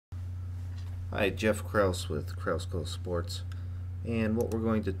Hi, Jeff Kraus with Krausco Sports. And what we're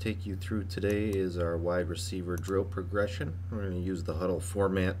going to take you through today is our wide receiver drill progression. We're going to use the huddle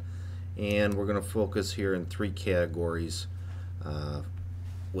format, and we're going to focus here in three categories uh,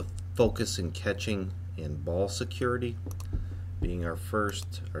 with focus in catching and ball security being our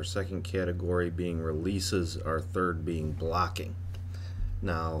first, our second category being releases, our third being blocking.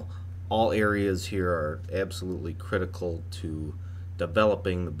 Now, all areas here are absolutely critical to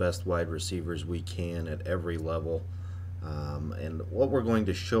developing the best wide receivers we can at every level. And what we're going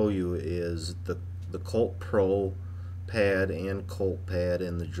to show you is the Colt Pro pad and Colt pad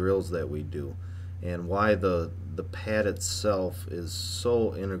and the drills that we do, and why the pad itself is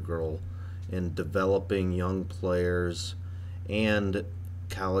so integral in developing young players and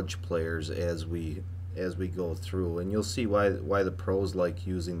college players as we go through. And you'll see why the pros like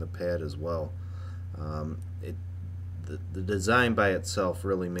using the pad as well. It the design by itself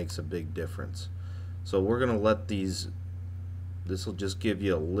really makes a big difference. So we're going to let these, this will just give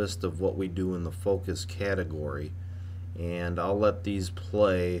you a list of what we do in the focus category, and I'll let these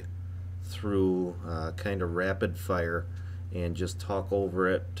play through kind of rapid fire and just talk over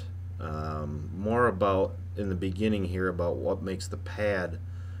it more about in the beginning here about what makes the pad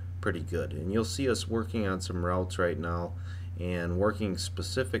pretty good. And you'll see us working on some routes right now and working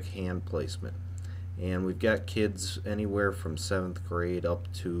specific hand placement. And we've got kids anywhere from 7th grade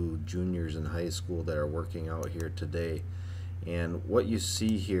up to juniors in high school that are working out here today. And what you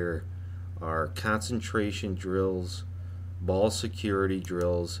see here are concentration drills, ball security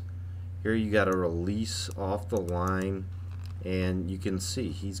drills. Here you got a release off the line, and you can see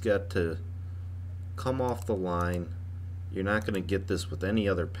he's got to come off the line. You're not going to get this with any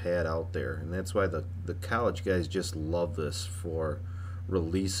other pad out there, and that's why the college guys just love this for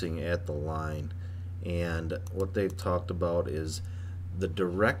releasing at the line. And what they've talked about is the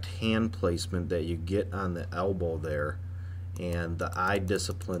direct hand placement that you get on the elbow there and the eye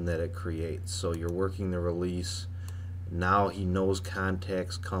discipline that it creates. So you're working the release. Now he knows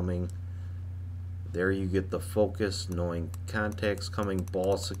contact's coming. There you get the focus, knowing contact's coming,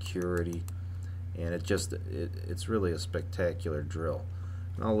 ball security, and it's really a spectacular drill.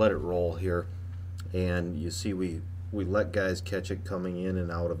 And I'll let it roll here, and you see we let guys catch it coming in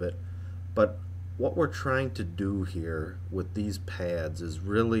and out of it. But what we're trying to do here with these pads is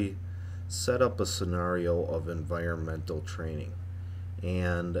really set up a scenario of environmental training.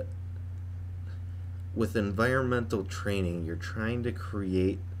 And with environmental training, you're trying to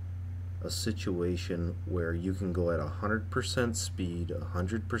create a situation where you can go at 100% speed,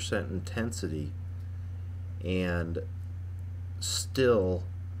 100% intensity, and still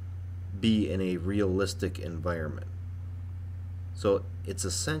be in a realistic environment. So it's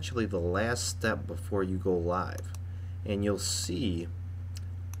essentially the last step before you go live. And you'll see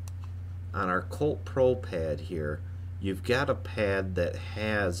on our Colt Pro pad here, you've got a pad that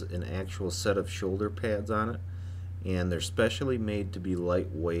has an actual set of shoulder pads on it, and they're specially made to be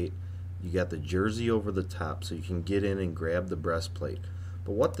lightweight. You got the jersey over the top so you can get in and grab the breastplate.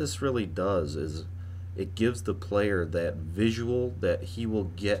 But what this really does is it gives the player that visual that he will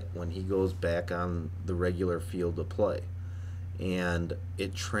get when he goes back on the regular field of play. And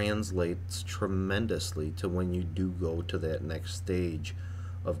it translates tremendously to when you do go to that next stage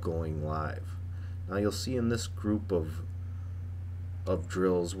of going live. Now you'll see in this group of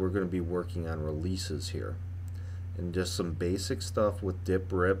drills we're going to be working on releases here and just some basic stuff with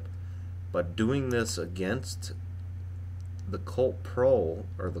dip rip, but doing this against the Colt Pro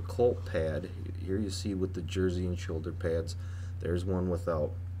or the Colt pad. Here you see with the jersey and shoulder pads, there's one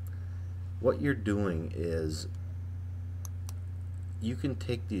without. What you're doing is you can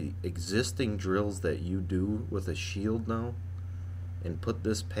take the existing drills that you do with a shield now and put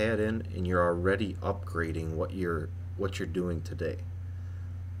this pad in, and you're already upgrading what you're doing today.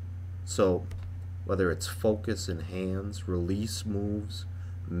 So whether it's focus in hands, release moves,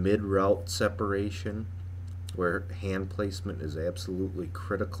 mid route separation where hand placement is absolutely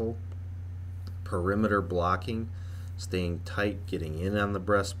critical, perimeter blocking, staying tight, getting in on the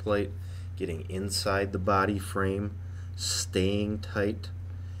breastplate, getting inside the body frame, staying tight.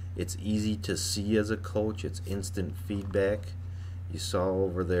 It's easy to see as a coach. It's instant feedback. You saw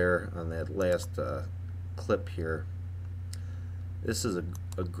over there on that last clip here. This is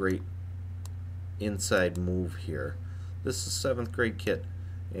a great inside move here. This is 7th grade kid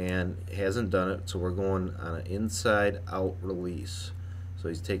and hasn't done it, so we're going on an inside out release. So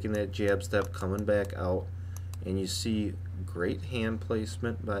he's taking that jab step, coming back out, and you see great hand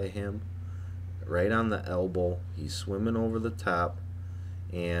placement by him right on the elbow. He's swimming over the top,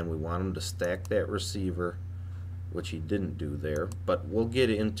 and we want him to stack that receiver which he didn't do there. But we'll get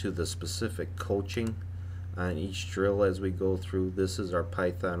into the specific coaching on each drill as we go through. This is our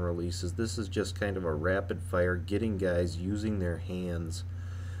Python releases. This is just kind of a rapid fire, getting guys using their hands,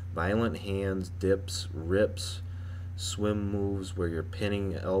 violent hands, dips, rips, swim moves where you're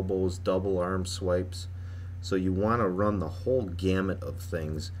pinning elbows, double arm swipes. So you want to run the whole gamut of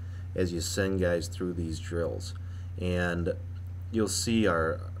things as you send guys through these drills. And you'll see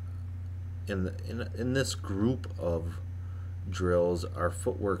in this group of drills, our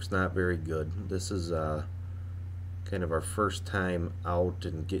footwork's not very good. This is kind of our first time out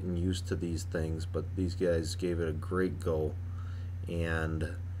and getting used to these things, but these guys gave it a great go.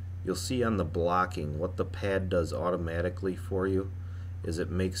 And you'll see on the blocking what the pad does automatically for you is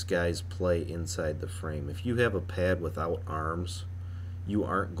it makes guys play inside the frame. If you have a pad without arms, you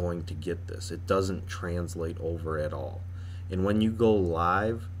aren't going to get this. It doesn't translate over at all. And when you go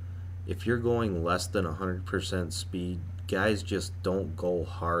live, if you're going less than 100% speed, guys just don't go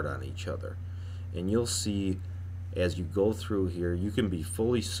hard on each other. And you'll see as you go through here, you can be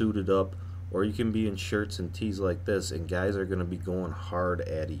fully suited up or you can be in shirts and tees like this, and guys are going to be going hard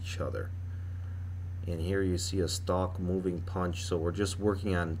at each other. And here you see a stalk moving punch, so we're just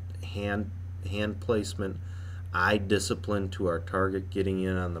working on hand placement, eye discipline to our target, getting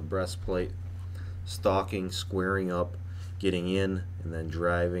in on the breastplate, stalking, squaring up, getting in, and then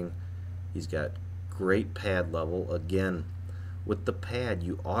driving. He's got great pad level. Again, with the pad,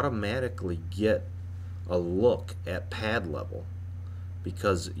 you automatically get a look at pad level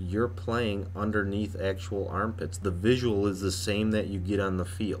because you're playing underneath actual armpits. The visual is the same that you get on the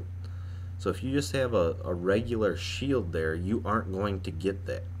field. So if you just have a regular shield there, you aren't going to get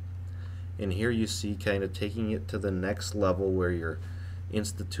that. And here you see kind of taking it to the next level where you're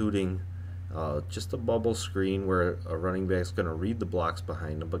instituting just a bubble screen where a running back's going to read the blocks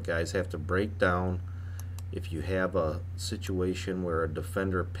behind them, but guys have to break down. If you have a situation where a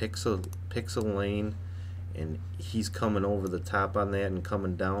defender picks a lane and he's coming over the top on that and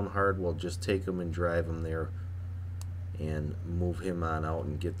coming down hard, we'll just take him and drive him there and move him on out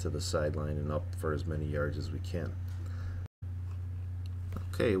and get to the sideline and up for as many yards as we can.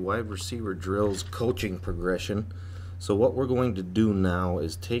 Okay, wide receiver drills coaching progression. So what we're going to do now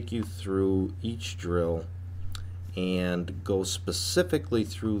is take you through each drill and go specifically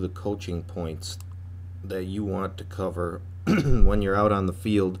through the coaching points that you want to cover when you're out on the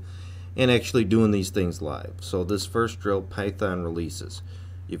field and actually doing these things live. So this first drill, Python releases.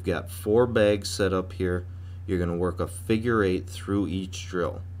 You've got 4 bags set up here. You're going to work a figure 8 through each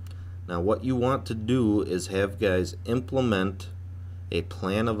drill. Now what you want to do is have guys implement a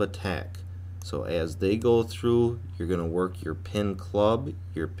plan of attack. So as they go through, you're going to work your pin club,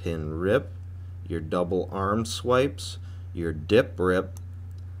 your pin rip, your double arm swipes, your dip rip,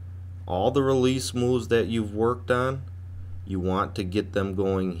 all the release moves that you've worked on. You want to get them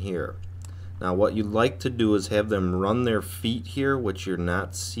going here. Now what you'd like to do is have them run their feet here, which you're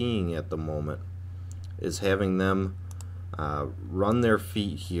not seeing at the moment, is having them run their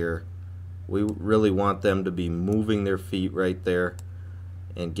feet here. We really want them to be moving their feet right there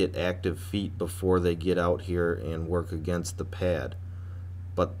and get active feet before they get out here and work against the pad.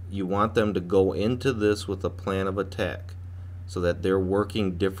 But you want them to go into this with a plan of attack so that they're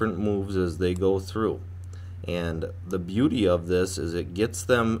working different moves as they go through. And the beauty of this is it gets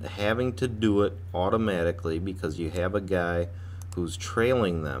them having to do it automatically because you have a guy who's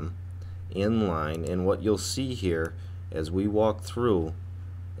trailing them in line. And what you'll see here as we walk through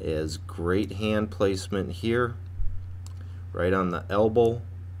is great hand placement here, right on the elbow.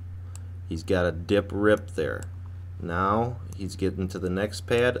 He's got a dip rip there. Now he's getting to the next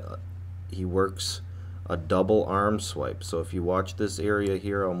pad. He works a double arm swipe. So if you watch this area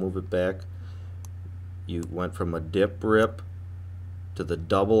here, I'll move it back. You went from a dip rip to the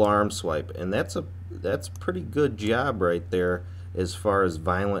double arm swipe, and that's pretty good job right there as far as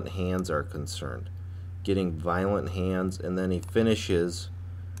violent hands are concerned. Getting violent hands, and then he finishes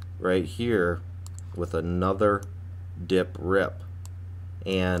right here with another dip rip.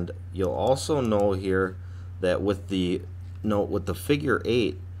 And you'll also know here that with the figure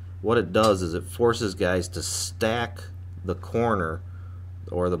 8, what it does is it forces guys to stack the corner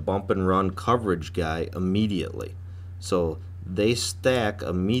or the bump and run coverage guy immediately. So they stack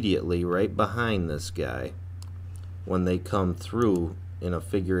immediately right behind this guy when they come through in a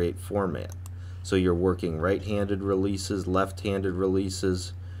figure 8 format. So you're working right-handed releases, left-handed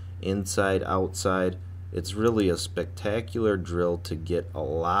releases, inside, outside. It's really a spectacular drill to get a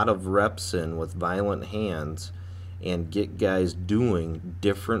lot of reps in with violent hands and get guys doing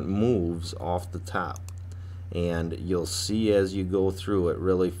different moves off the top. And you'll see as you go through, it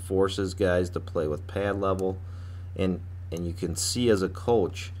really forces guys to play with pad level and you can see as a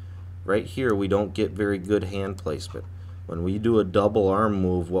coach right here we don't get very good hand placement. When we do a double arm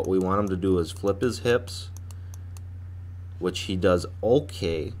move, what we want him to do is flip his hips, which he does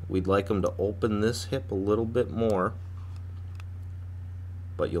okay. We'd like him to open this hip a little bit more,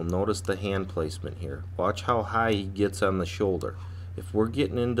 but you'll notice the hand placement here. Watch how high he gets on the shoulder. If we're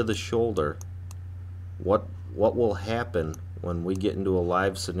getting into the shoulder, what will happen when we get into a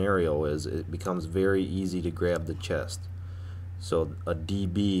live scenario is it becomes very easy to grab the chest. So a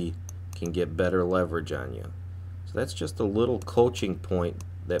DB can get better leverage on you. So that's just a little coaching point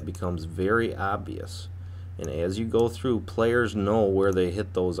that becomes very obvious. And as you go through, players know where they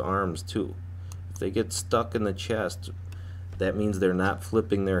hit those arms too. If they get stuck in the chest, that means they're not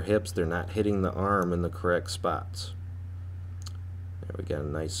flipping their hips, they're not hitting the arm in the correct spots. There we got a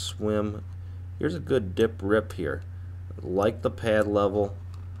nice swim. Here's a good dip rip here. Like the pad level,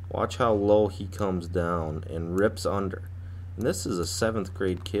 watch how low he comes down and rips under. And this is a 7th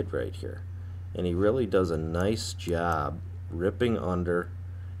grade kid right here. And he really does a nice job ripping under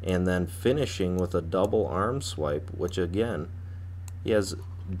and then finishing with a double arm swipe, which again, he has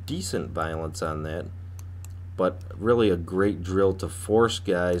decent violence on that, but really a great drill to force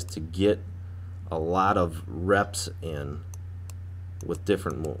guys to get a lot of reps in with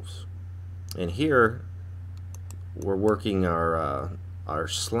different moves. And here we're working our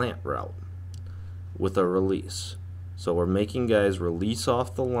slant route with a release. So we're making guys release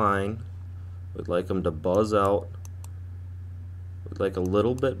off the line. We'd like them to buzz out. We'd like a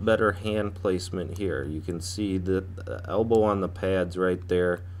little bit better hand placement here. You can see the elbow on the pads right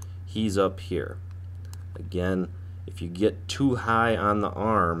there. He's up here. Again, if you get too high on the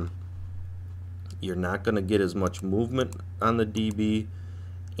arm, you're not going to get as much movement on the DB,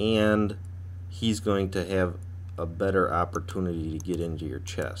 and he's going to have a better opportunity to get into your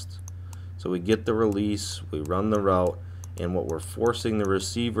chest. So we get the release, we run the route, and what we're forcing the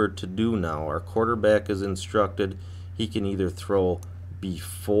receiver to do now, our quarterback is instructed he can either throw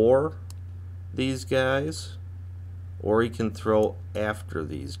before these guys or he can throw after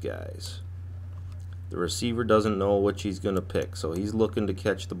these guys. The receiver doesn't know which he's going to pick, so he's looking to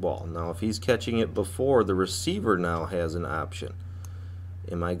catch the ball. Now if he's catching it before, the receiver now has an option.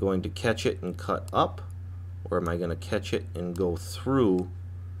 Am I going to catch it and cut up, or am I going to catch it and go through?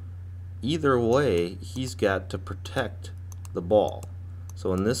 Either way, he's got to protect the ball.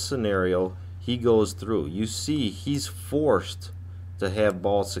 So in this scenario, he goes through. You see he's forced to have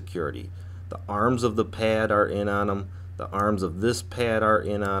ball security. The arms of the pad are in on him. The arms of this pad are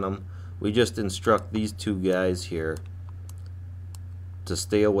in on him. We just instruct these two guys here to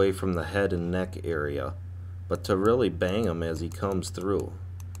stay away from the head and neck area, but to really bang him as he comes through.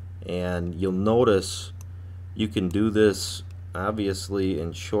 And you'll notice you can do this obviously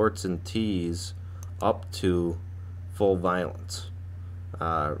in shorts and tees up to full violence,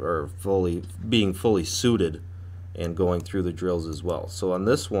 or being fully suited and going through the drills as well. So on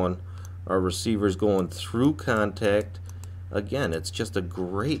this one, our receiver's going through contact. Again, it's just a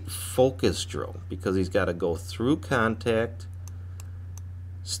great focus drill because he's got to go through contact,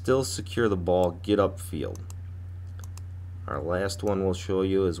 still secure the ball, get upfield. Our last one we'll show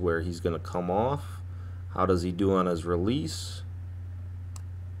you is where he's going to come off. How does he do on his release?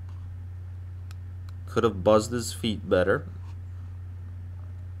 Could have buzzed his feet better.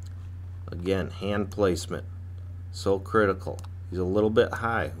 Again, hand placement, so critical. He's a little bit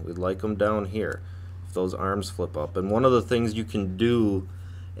high. We'd like him down here if those arms flip up. And one of the things you can do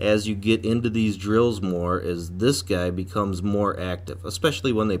as you get into these drills more is this guy becomes more active,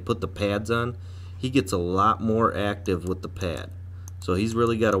 especially when they put the pads on. He gets a lot more active with the pad. So he's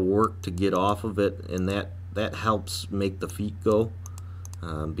really got to work to get off of it, and that helps make the feet go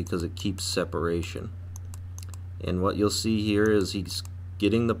because it keeps separation. And what you'll see here is he's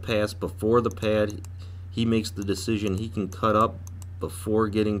getting the pass before the pad. He makes the decision he can cut up before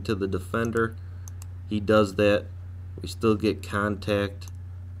getting to the defender. He does that. We still get contact.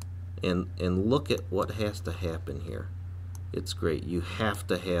 And look at what has to happen here. It's great. You have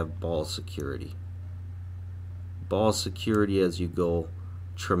to have ball security. Ball security as you go.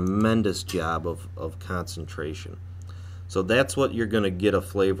 Tremendous job of concentration. So that's what you're going to get a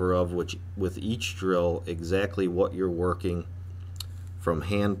flavor of with each drill, exactly what you're working, from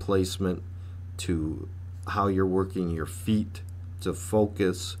hand placement to how you're working your feet, to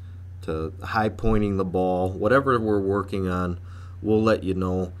focus, to high pointing the ball. Whatever we're working on, we'll let you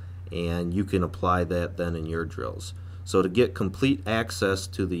know, and you can apply that then in your drills. So to get complete access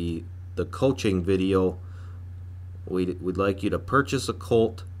to the coaching video, we'd like you to purchase a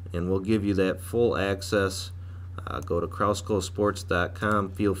Colt, and we'll give you that full access Go to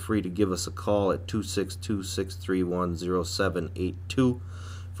KrauscoSports.com. Feel free to give us a call at 262-631-0782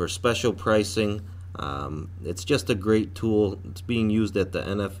 for special pricing. It's just a great tool. It's being used at the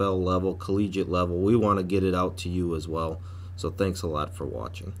NFL level, collegiate level. We want to get it out to you as well. So thanks a lot for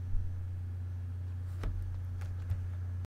watching.